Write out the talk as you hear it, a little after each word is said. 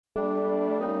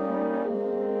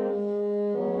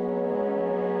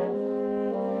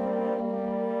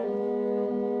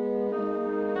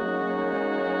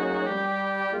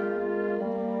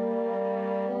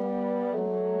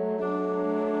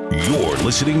You're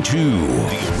listening to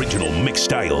the original mix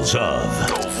styles of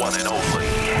the one and only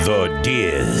The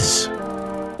Diz.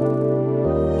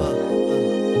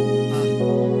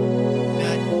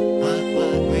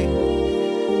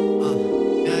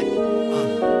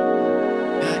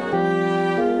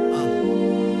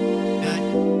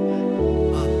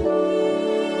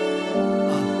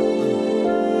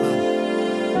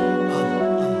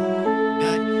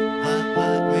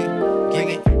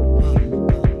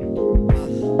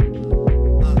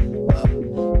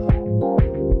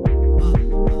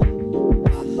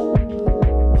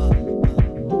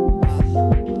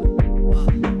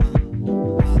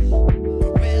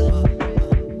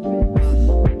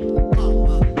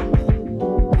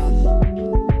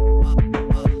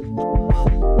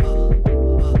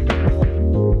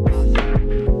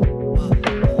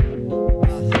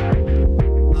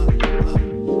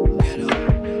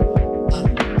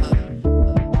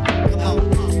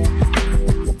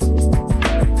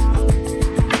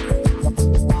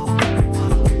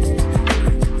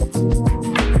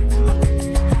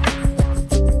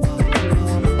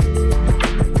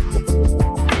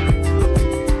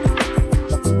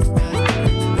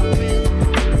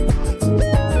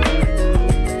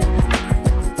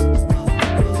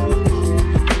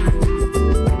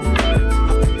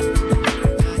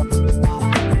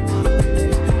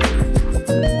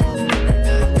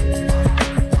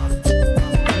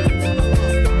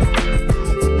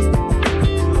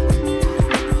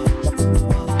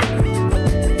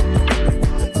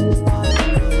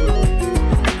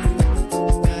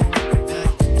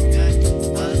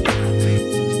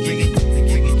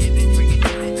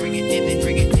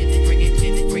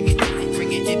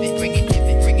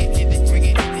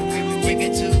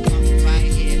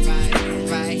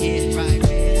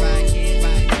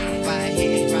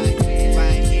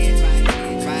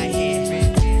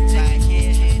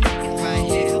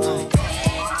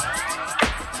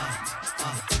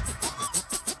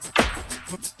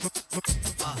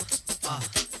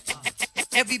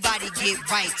 Everybody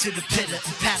get right to the pillar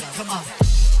and paddle. Come on.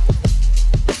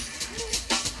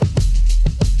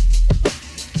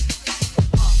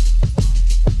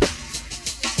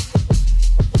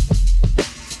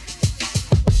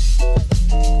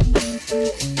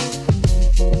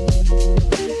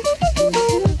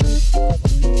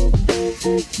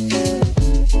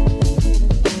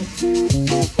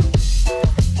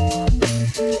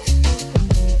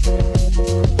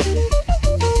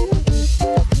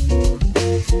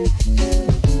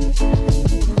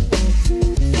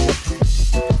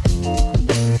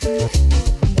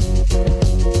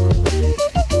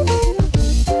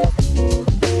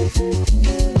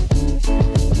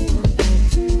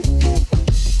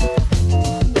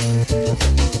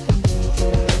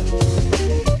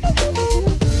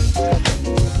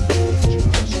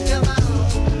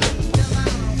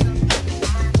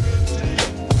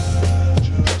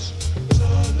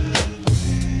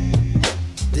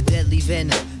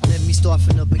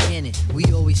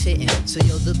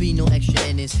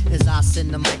 As I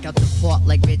send the mic out the park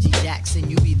like Reggie Jackson,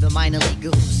 you be the minor leaguer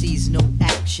who sees no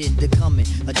action. The coming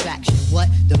attraction, what?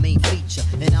 The main feature.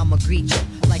 And I'ma greet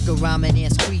you like a rhyming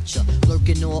ass creature,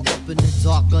 lurking all up in the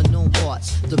dark unknown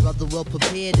parts. The brother well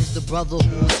prepared is the brother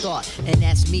who will start, and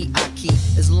that's me, I keep.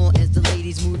 As long as the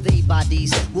ladies move their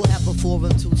bodies, we'll have a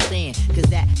forum to stand, cause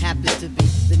that happens to be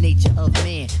the nature of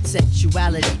man.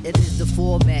 Sexuality, it is the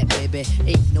format, baby.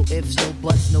 Ain't no ifs, no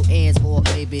buts, no ands or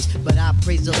maybes. But I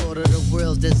praise the Lord of the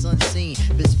worlds that's unseen.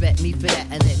 Respect me for that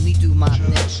and let me do my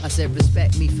thing. I said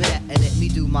respect me for that and let me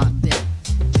do my thing.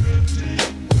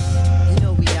 You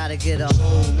know we gotta get a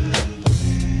hold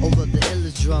over the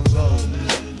illest drum roll.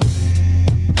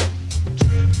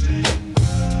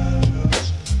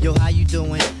 Yo, how you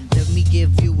doing? Let me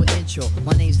give you an intro.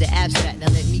 My name's The Abstract, now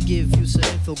let me give you some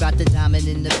info. Got the diamond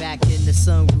in the back and the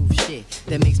sunroof shit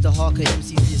that makes the hardcore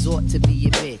MCs resort to be a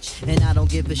bitch. And I don't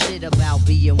give a shit about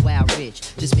being wild rich.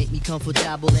 Just make me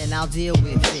comfortable and I'll deal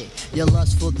with it. Your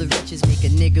lust for the riches make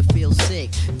a nigga feel sick.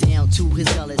 Down to his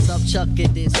gullets, up chuck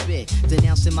it and spit.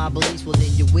 Denouncing my beliefs, well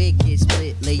then your wig gets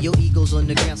split. Lay your egos on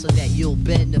the ground so that you'll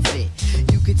benefit.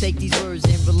 You can take these words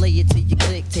and relay it to your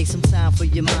click. Take some time for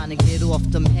your mind and get off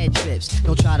them head trips.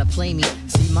 Don't try to play me,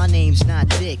 see my name's not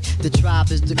Dick. The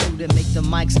tribe is the crew that make the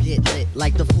mics get lit.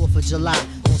 Like the 4th of July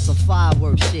on some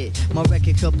fireworks shit. My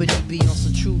record company be on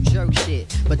some true jerk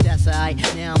shit. But that's alright,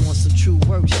 now I'm on some true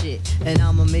work shit. And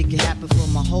I'ma make it happen for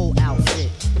my whole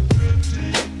outfit.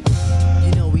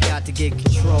 You know we got to get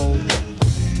control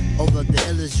over the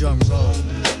illest drum roll.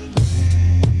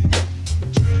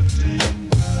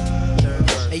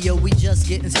 Hey yo, we just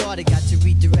getting started. Got to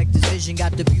redirect this vision.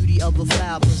 Got the beauty of a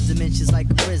flower plus dimensions like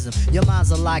a prism. Your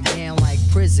minds are locked down like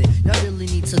prison. Y'all really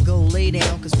need to go lay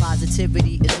down, cause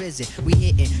positivity is risen. We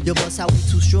hitting your bus, how we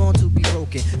too strong to be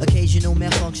broken. Occasional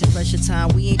malfunction, pressure time.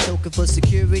 We ain't choking for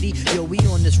security. Yo, we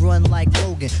on this run like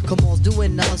Logan. Come on,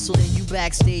 doing the hustle and you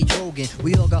backstage Rogan.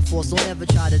 We all got force, don't ever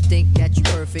try to think that you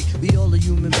perfect. We all are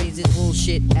human beings, it's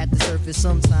bullshit at the surface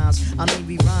sometimes. I mean,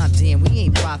 we rhyme, damn, we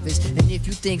ain't prophets. And if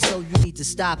you think so, you need to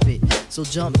stop it. So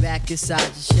jump back inside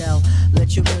your shell.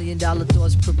 Let your $1 million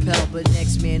thoughts propel. But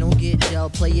next man, don't get gel.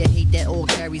 Player hate that all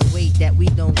carries weight that we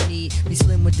don't need. Be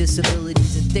slim with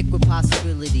disabilities and thick with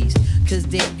possibilities. Cause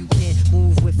then you can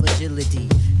move with agility.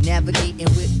 Navigating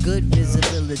with good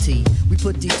visibility. We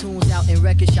put these tunes out in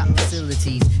record shop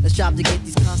facilities. Let's strive to get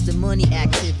these constant money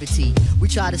activity. We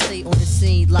try to stay on the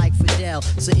scene like Fidel.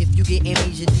 So if you get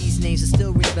amnesia, these names are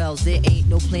still ring bells. There ain't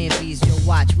no plan B's. Yo,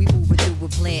 watch, we moving through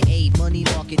with plan A. Money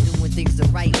market, doing things the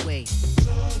right way.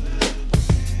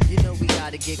 You know we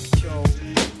gotta get control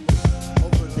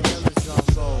over the illest drum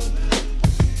roll.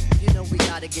 You know we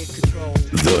gotta get control.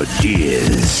 The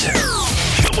Diz.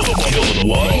 Kill the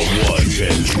ones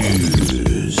and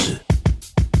twos.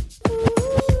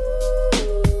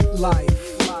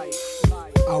 Life,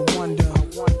 I wonder,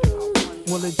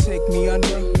 will it take me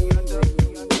under?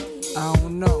 I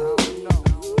don't know.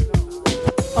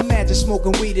 Imagine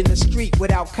smoking weed in the street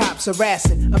without cops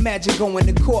harassing. Imagine going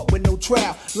to court with no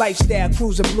trial. Lifestyle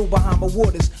cruising blue Bahama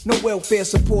waters. No welfare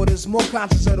supporters. More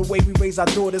conscious of the way we raise our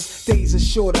daughters. Days are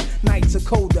shorter, nights are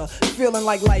colder. Feeling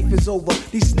like life is over.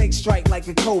 These snakes strike like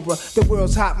a cobra. The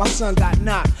world's hot, my son got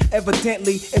knocked.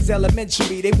 Evidently, it's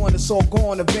elementary. They want us all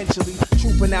gone eventually.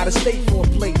 Trooping out of state for a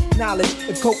plate. Knowledge,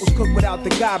 if coke was cooked without the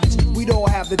garbage, we'd all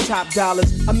have the top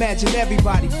dollars. Imagine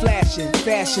everybody flashing.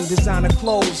 Fashion, designer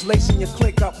clothes. Lacing your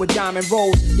click up with diamond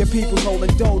rolls. Your people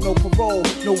holding dough, no parole,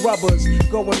 no rubbers.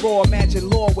 Going raw, imagine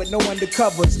law with no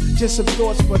undercovers. Just some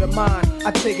thoughts for the mind.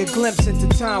 I take a glimpse into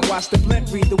time, watch the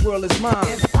blimp read, the world is mine.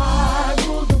 If I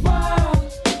rule the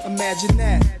world, imagine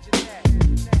that.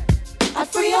 I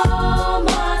free all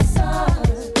my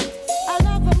sons. I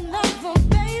love them,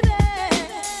 baby.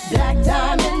 Black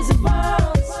diamonds and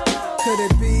pearls. Could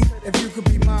it be, if you could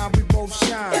be mine, we both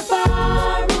shine. If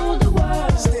I rule the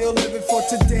world, still living for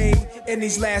today, in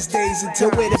these last days until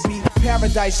where to be.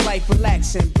 Paradise life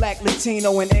relaxing, black,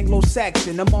 Latino, and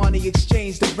Anglo-Saxon. I'm on the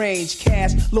exchange, the range,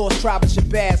 cash, lost tribe of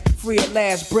Shabazz, free at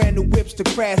last, brand new whips to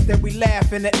crash. Then we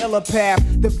laugh in the illa path.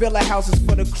 The villa houses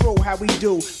for the crew, how we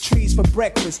do. Trees for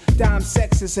breakfast, dime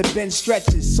sexes have been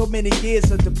stretches. So many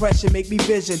years of depression make me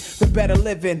vision the better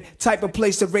living, type of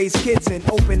place to raise kids in.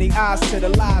 Opening eyes to the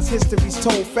lies, history's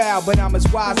told foul, but I'm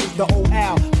as wise as the old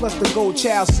owl. Plus the gold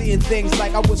child, seeing things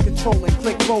like I was controlling,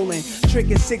 click rolling,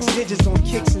 tricking 6 digits on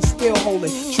kicks and still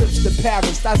holding. Trips to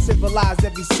Paris, I civilized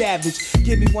every savage.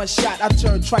 Give me one shot, I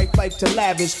turn tripe life to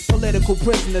lavish. Political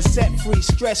prisoner, set free,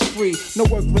 stress free. No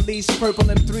work release, purple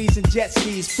M3s and jet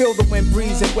skis. Feel the wind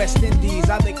breeze in West Indies.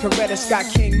 I think Coretta Scott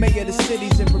King, mayor of the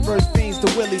cities, and reverse fiends to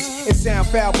Willies. It sound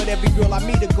foul, but every girl I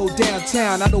meet to go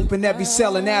downtown. I'd open every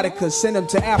cell in Attica, send them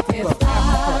to Africa. if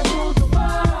I rule the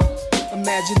world,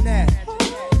 imagine that.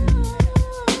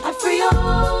 I free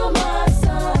all my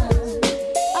sons.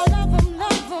 I love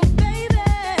them, baby.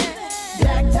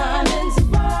 Black diamonds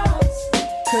and pearls.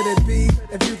 Could it be,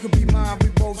 if you could be mine, we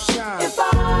both shine. If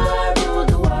I rule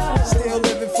the world, Still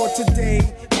living for today,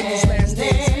 in these last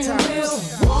days of we'll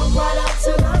time. walk right up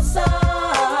to the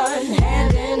sun,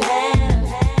 hand in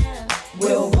hand.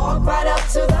 We'll walk right up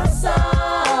to the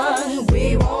sun.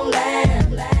 We won't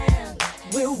land.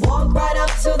 We'll walk right up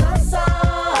to the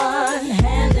sun,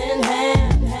 hand in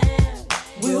hand.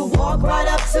 We'll walk right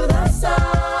up to the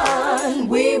sun.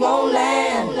 We won't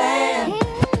land.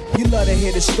 You love to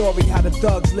hear the story, how the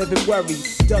thugs live in worry.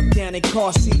 Duck down in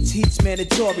car seats, heat's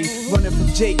mandatory. Running from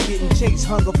Jake, getting chased,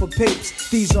 hunger for papes.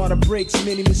 These are the breaks,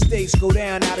 many mistakes go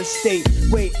down out of state.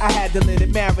 Wait, I had to let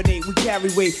it marinate. We carry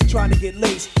weight, trying to get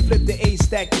laced. Flip the A,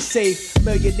 stack the safe.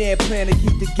 Millionaire plan to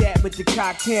keep the gap with the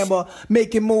cocked hammer.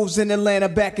 Making moves in Atlanta,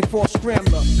 back and forth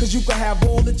scrambler. Cause you can have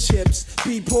all the chips.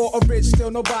 Be poor or rich,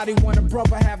 still nobody want a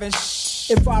brother having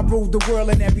If I ruled the world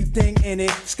and everything in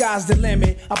it, sky's the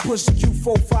limit. I push the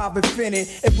Q45 infinite.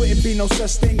 It wouldn't be no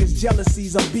such thing as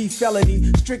jealousies or beef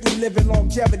felony. Strictly living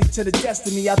longevity to the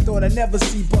destiny I thought I'd never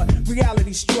see, but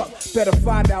reality struck. Better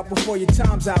find out before your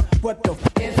time's out. What the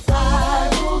If I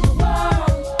rule the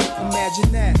world,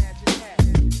 imagine that.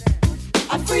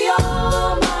 I free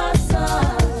all my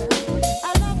sons.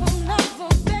 I love them,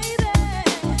 baby.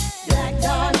 Black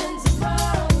diamonds and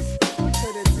pearls.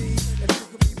 Could it be, if you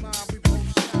could be mine, we both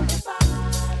shine. If I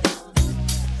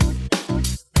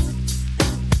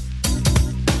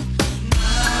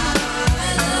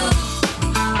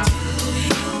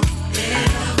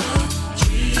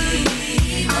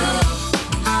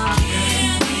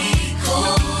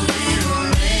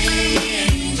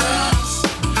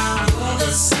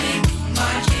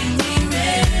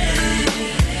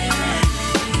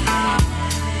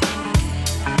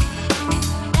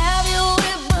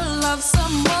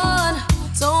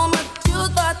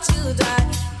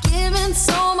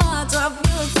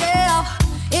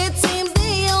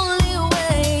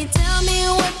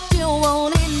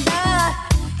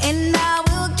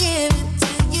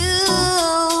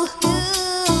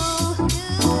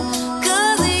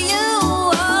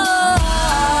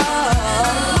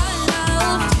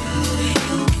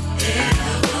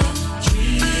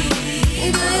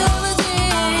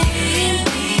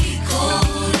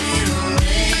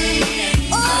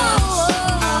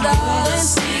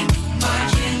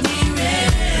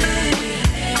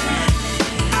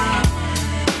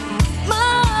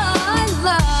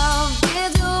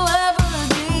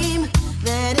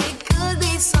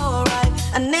it's alright.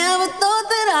 I never thought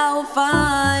that I would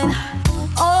find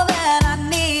all that I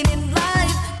need in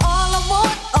life. All I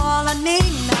want, all I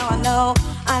need. Now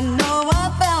I know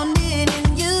I found it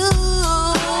in you.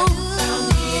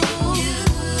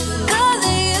 Cause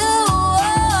of you, I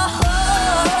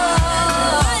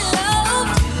love.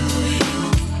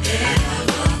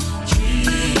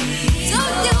 Do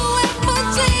you ever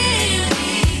dream?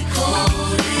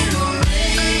 Cold in the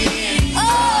rain.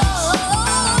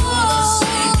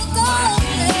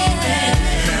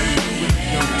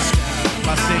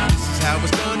 I said this is how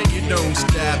it's done and you don't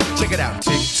stop. Check it out,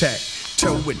 tic tac.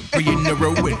 Towing, we in a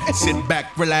rowing. Sit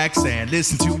back, relax, and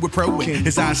listen to a proing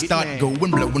as I start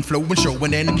going, blowing, flowing,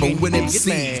 showing, and mowing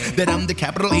MCs that I'm the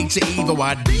capital H of evil.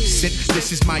 I decent.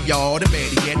 This is my yard, and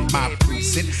better yet, my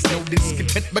precinct. No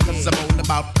discontent because I'm all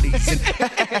about pleasing.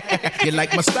 You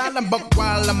like my style? I'm buck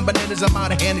wild, I'm bananas, I'm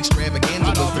out of hand,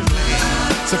 extravaganza.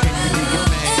 So can you dig it,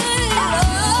 man?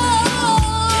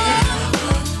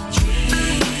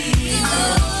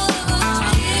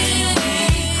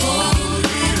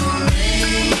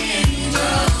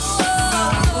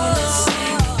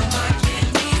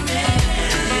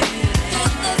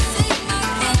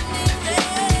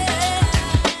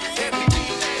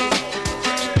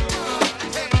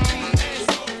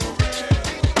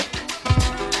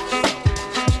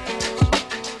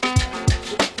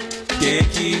 Can't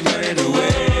keep running away.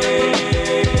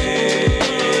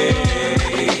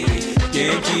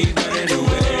 Can't keep running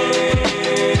away.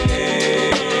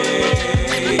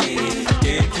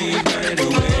 Can't keep running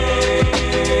away.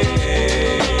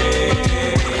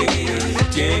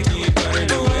 Can't keep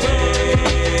running away.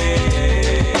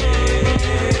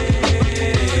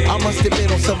 I must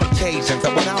admit on some occasions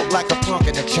I went out like a punk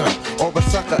in a chunk or a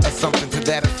sucker or something to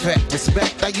that effect.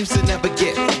 Respect I used to never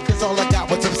get, cause all I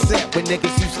got was upset when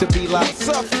niggas used to be like,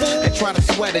 and try to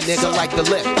sweat a nigga like the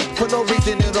lip. For no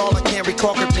reason at all, I can't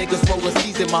recall if niggas rolling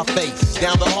C's in my face.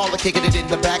 Down the hall, I kicking it in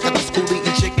the back of the school,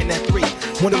 eating chicken at 3.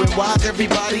 Wondering why's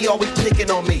everybody always picking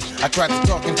on me. I tried to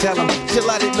talk and tell them, chill,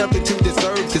 I did nothing to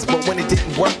deserve this. But when it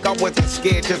didn't work, I wasn't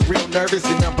scared, just real nervous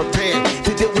and unprepared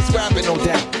to deal with rapping, no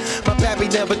doubt. My pappy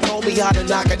never told me how to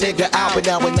knock a nigga out, but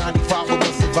now in 95 I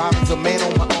was surviving, a man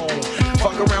on my own.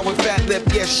 Fuck around with fat lip,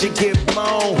 yes, she get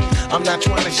blown. I'm not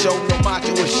trying to show no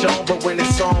module is shown, but when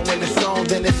it's on, then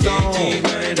it's on. Can't keep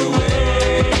running away.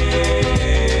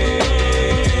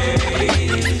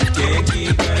 Can't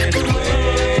keep running away.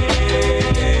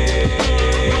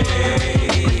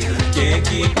 Can't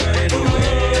keep running away.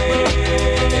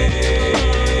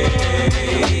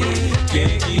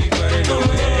 Can't keep running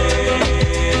away.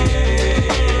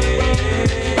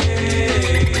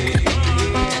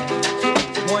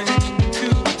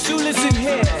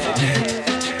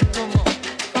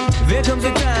 There comes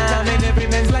a time in every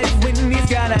man's life when he's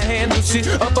gotta handle shit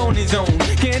up on his own.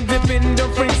 Can't depend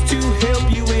on friends to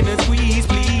help you in a squeeze,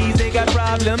 please. They got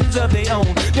problems of their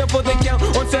own. Therefore they count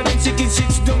on 7 chicken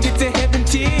shits. Don't get to heaven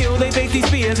till they face these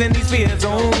fears and these fear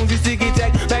zones. Used to get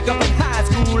jacked back up in high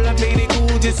school. I played it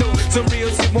cool just so some real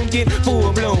shit won't get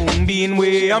full blown. Being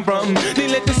where I'm from, they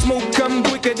let the smoke come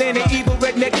quicker than an evil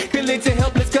redneck can let a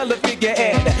helpless color figure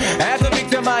add. As a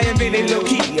victim I am really low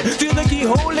key. Till the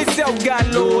keyhole itself got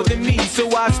lower than me. So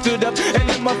I stood up and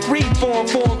let my free form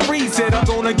free. Said I'm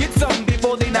gonna get something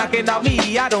before they knocking out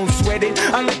me. I don't sweat it,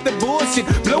 I let the bullshit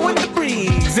blow in the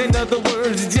breeze. In other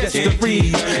words, just a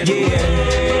breeze. Yeah.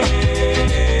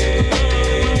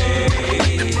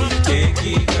 Can't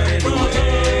keep running away.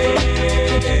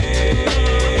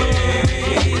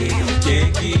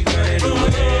 Can't keep running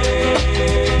away.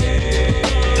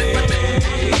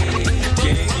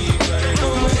 Can't keep running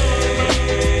away.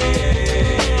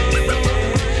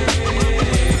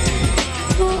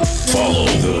 Follow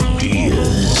the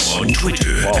Diaz on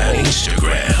Twitter and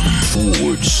Instagram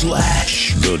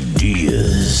 /The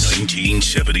Diaz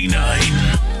 1979.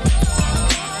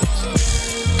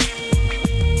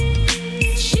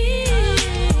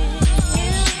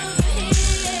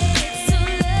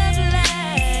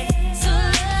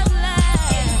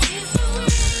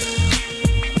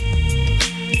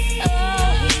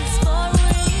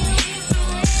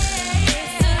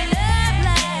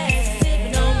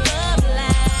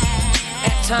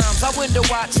 Times I window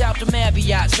watch out the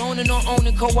Marriott, zoning on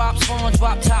owning co-ops, farms,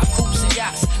 drop top, coops and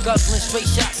yachts, guzzling straight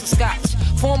shots of scotch.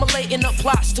 Formulating up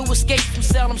plots to escape from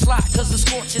Salem's lot, cause it's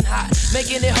scorching hot.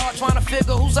 Making it hard trying to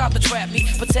figure who's out to trap me.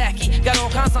 But tacky, got all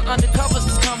kinds of undercovers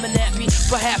that's coming at me.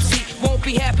 Perhaps he won't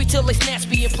be happy till they snatch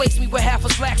me and place me where half a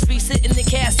slacks be sitting in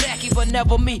Kawasaki, but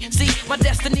never me. See, my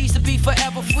destiny's to be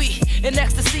forever free. In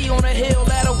ecstasy on a hill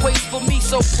that'll wait for me.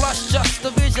 So plush, just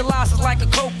to visualize is like a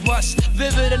coke rush.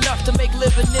 Vivid enough to make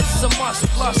living this a must.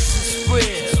 Plus, it's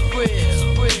real.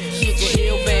 Sugar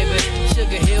Hill, baby.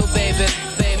 Sugar Hill, baby.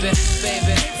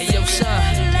 Hey, yo, son.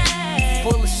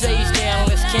 Pull the shades down,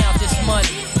 let's count this money.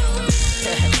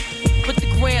 Put the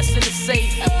grants in the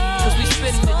safe, cause we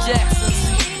spinning the Jacksons.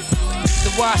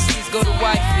 The Washingtons go to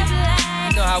wifey.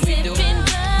 You know how we do.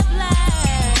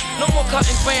 No more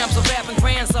cutting grams or wrapping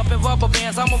grands up in rubber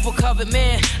bands. I'm a recovered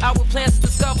man. Out with plans to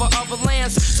discover other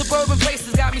lands. Suburban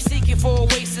places got me seeking for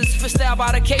oasis. Fished out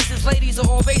by the cases. Ladies of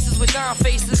all races with dime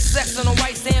faces. Sex on the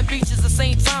white sand beaches of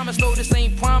St. Thomas. Though this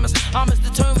ain't promise. I'm as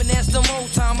determined as the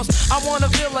old timers. I want a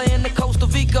villa in the Costa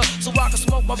Rica so I can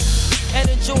smoke my and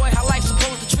enjoy how life's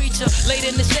supposed to treat you. Laid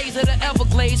in the shades of the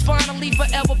Everglades. Finally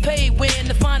forever paid. Wearing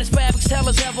the finest fabrics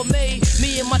Teller's ever made.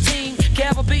 Me and my team.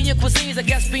 Caribbean cuisines. I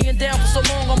guess being down for so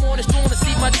long I'm on this throne to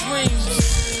see my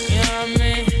dreams. You know what I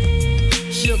mean?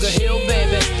 Sugar Hill,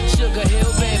 baby. Sugar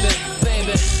Hill, baby.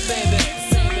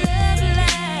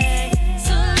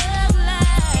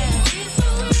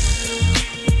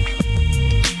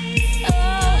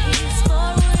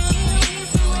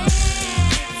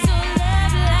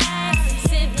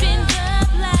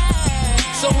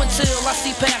 So until I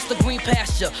see past the green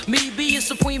pasture, me being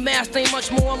supreme master ain't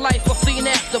much more in life. A fiend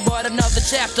after, but another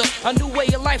chapter. A new way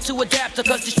of life to adapt to,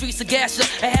 cause the streets are gas you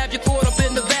and have you caught up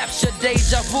in the rapture.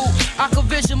 Deja vu. I could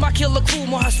vision my killer crew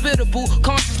more hospitable,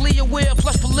 consciously aware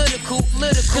plus political.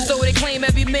 Cause though they claim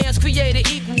every man's created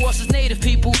equal, us as native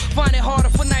people find it harder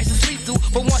for nights to sleep through.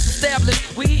 But once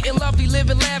established, we eatin' lovely,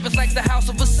 living lavish like the House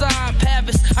of Versailles in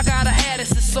Paris. I got a hat,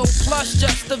 it's so plush,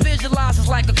 just to visualize it's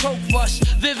like a coke rush.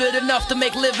 Vivid enough to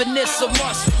make living this a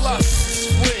must.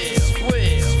 Plus, it's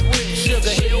real. Sugar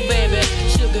Hill, baby.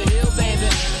 Sugar Hill, baby.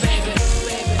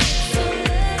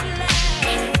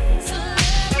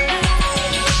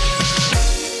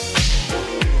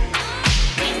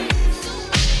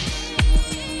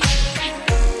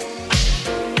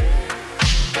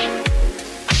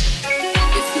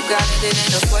 If you got it, it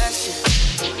ain't a question.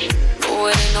 Oh,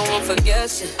 it ain't no one for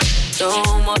guessing. So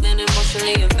more than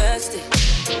emotionally invested.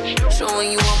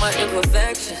 Showing you all my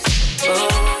imperfections. Oh,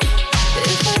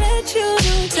 if I let you,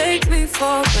 don't take me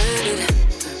for granted.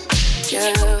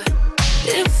 Yeah,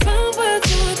 if I were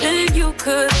to, then you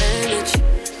could manage.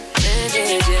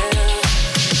 Yeah.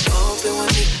 Open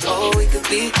with me, oh, we could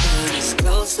be honest.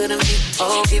 Closer to me,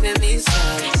 oh, giving me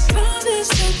silence. Promise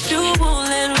that you won't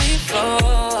let me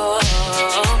fall.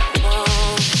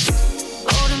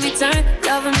 Holding me tight,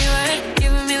 loving me right,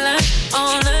 giving me life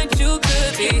all night. You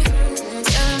could be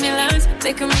telling me lies,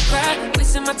 making me cry,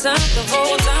 wasting my time the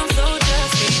whole time. So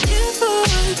just be careful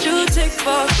what you take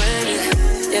for granted.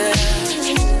 Yeah,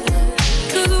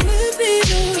 cause with me,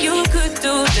 you could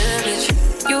do damage.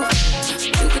 You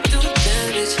could do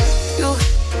damage. You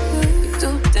could do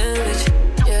damage.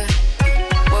 Yeah,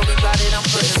 what we got it, I'm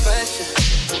putting pressure.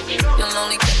 You'll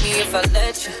only get me if I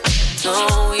let you. No,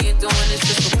 we ain't doing this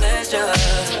just for pleasure.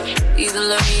 Either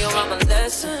learn me or I'm a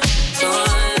lesson. So I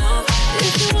know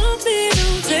if you want me,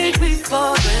 don't take me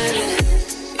for granted.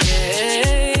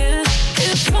 Yeah,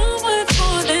 if I went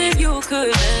for, then you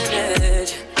could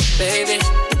manage, baby.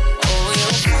 Oh,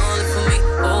 you're falling for me.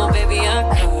 Oh, baby, I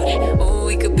caught it. Oh,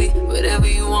 we could be whatever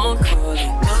you want, call it.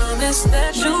 Promise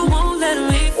that you won't let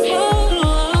me fall.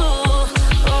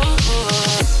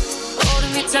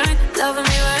 Holding me tight, loving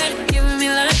me right, giving me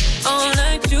life all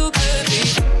night. You could be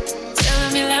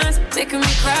telling me lies, making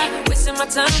me cry, wasting my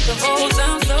time the whole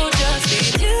time. So just be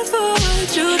careful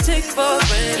what you take for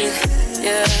granted.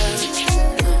 Yeah,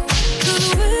 cause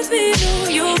with me, no,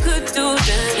 you could do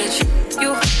damage.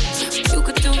 You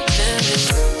could do damage.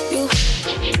 You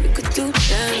could do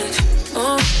damage.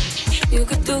 Oh, you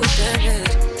could do damage.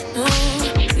 Oh,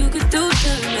 you could do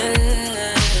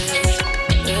damage.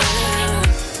 Yeah.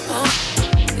 Oh,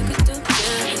 you could do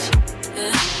damage.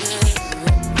 Yeah.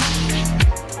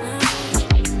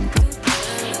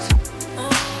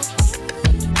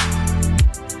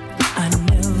 I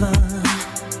never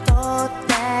thought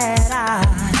that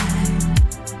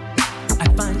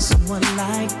I'd find someone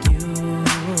like you.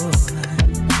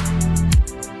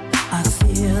 I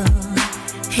feel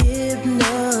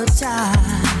hypnotized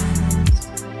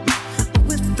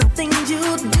with the things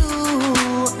you do.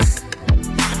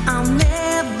 I'll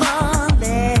never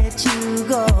let you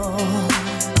go.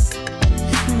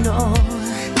 No,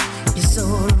 you're so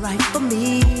right for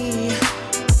me.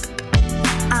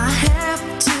 I have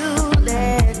to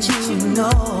let you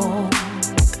know,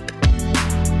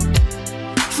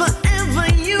 forever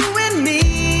you and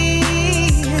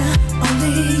me.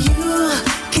 Only you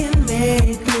can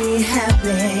make me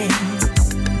happy.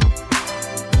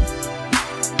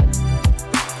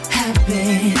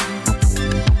 Happy.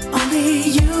 Only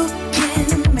you can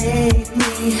make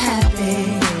me happy.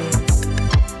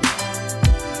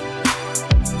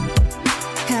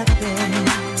 Happy.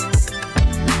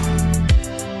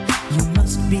 You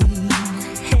must be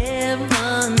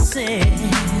heaven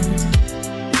sent,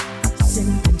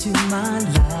 sent into my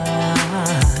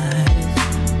life,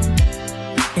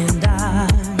 and I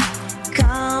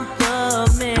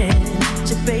compliment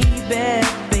you, baby,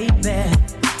 baby.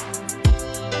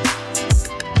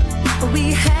 We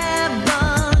have a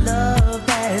love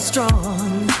that's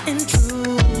strong and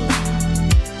true.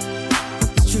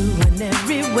 It's true in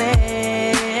every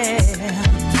way.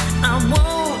 I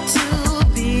want to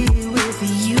be with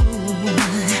you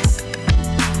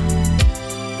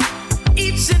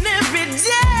each and every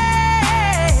day.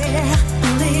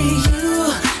 Only you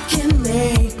can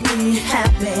make me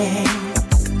happy.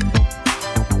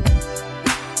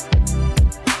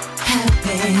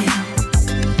 Happy.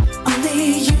 Only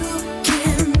you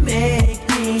can make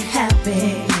me happy.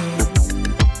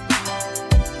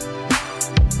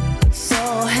 So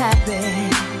happy.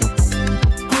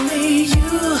 Only you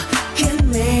can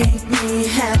make me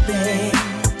happy.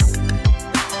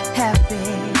 Happy.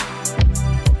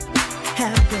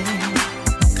 Happy.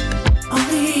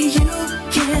 Only you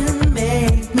can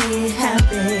make me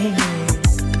happy.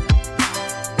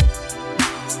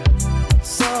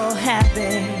 So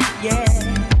happy, yeah.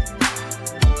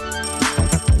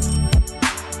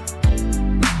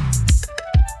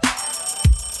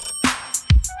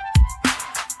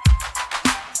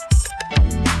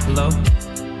 Hello?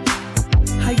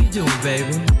 How you doing,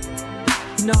 baby?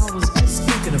 You know, I was just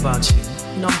thinking about you.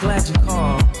 You know, I'm glad you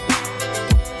called.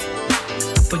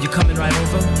 But you coming right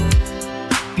over?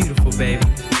 Beautiful, baby.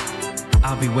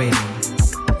 I'll be waiting.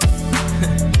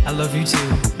 I love you too.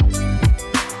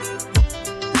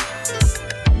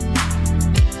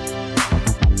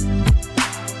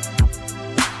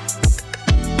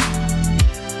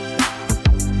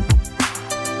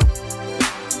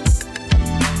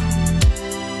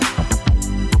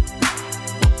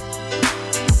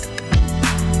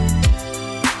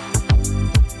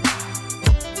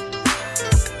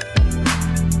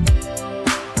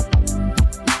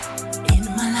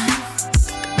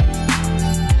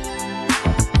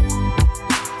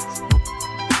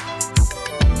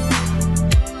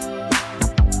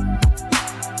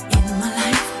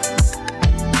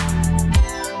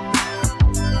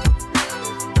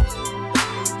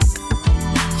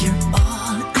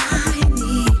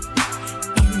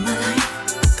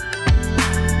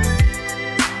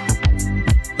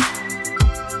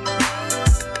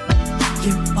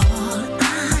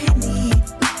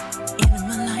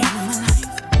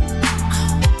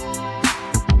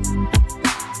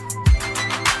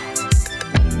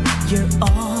 You're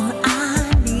all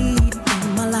I need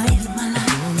in my life. I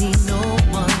don't need no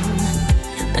one.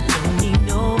 I don't need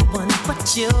no one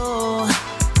but you.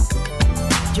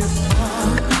 You're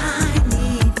all I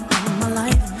need in my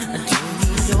life. I don't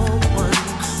need no one.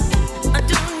 I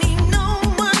don't need no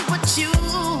one but you.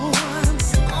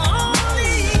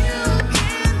 Only you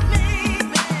can make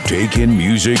me. Taking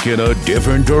music in a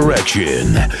different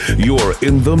direction. You're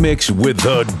in the mix with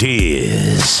The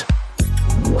Diz.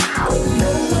 No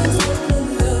one's